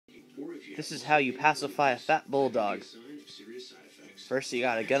This is how you pacify a fat bulldog. First, you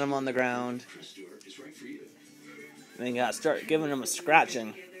gotta get him on the ground. Then you gotta start giving him a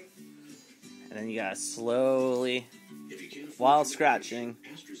scratching. And then you gotta slowly, while scratching,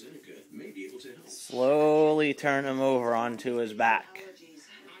 slowly turn him over onto his back.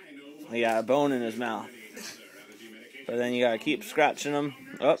 He got a bone in his mouth. But then you gotta keep scratching him.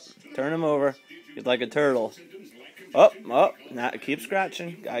 Up, turn him over. He's like a turtle. Up. Now keep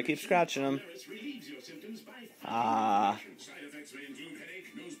scratching. Gotta keep scratching him.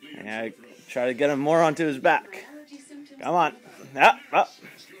 And try to get him more onto his back. Come on. Up.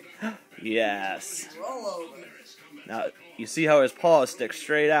 Yes. Now you see how his paws stick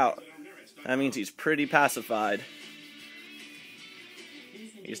straight out. That means he's pretty pacified.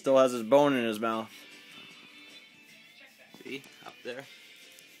 He still has his bone in his mouth. See? Up there.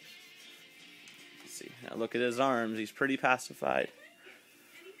 See, now look at his arms. He's pretty pacified.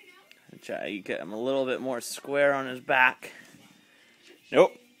 Try to get him a little bit more square on his back.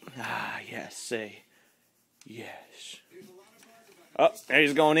 Nope. Yes. Say yes. Oh, there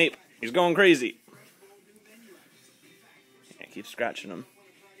he's going ape. He's going crazy. Yeah, keep scratching him.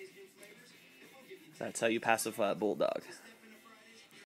 That's how you pacify a bulldog.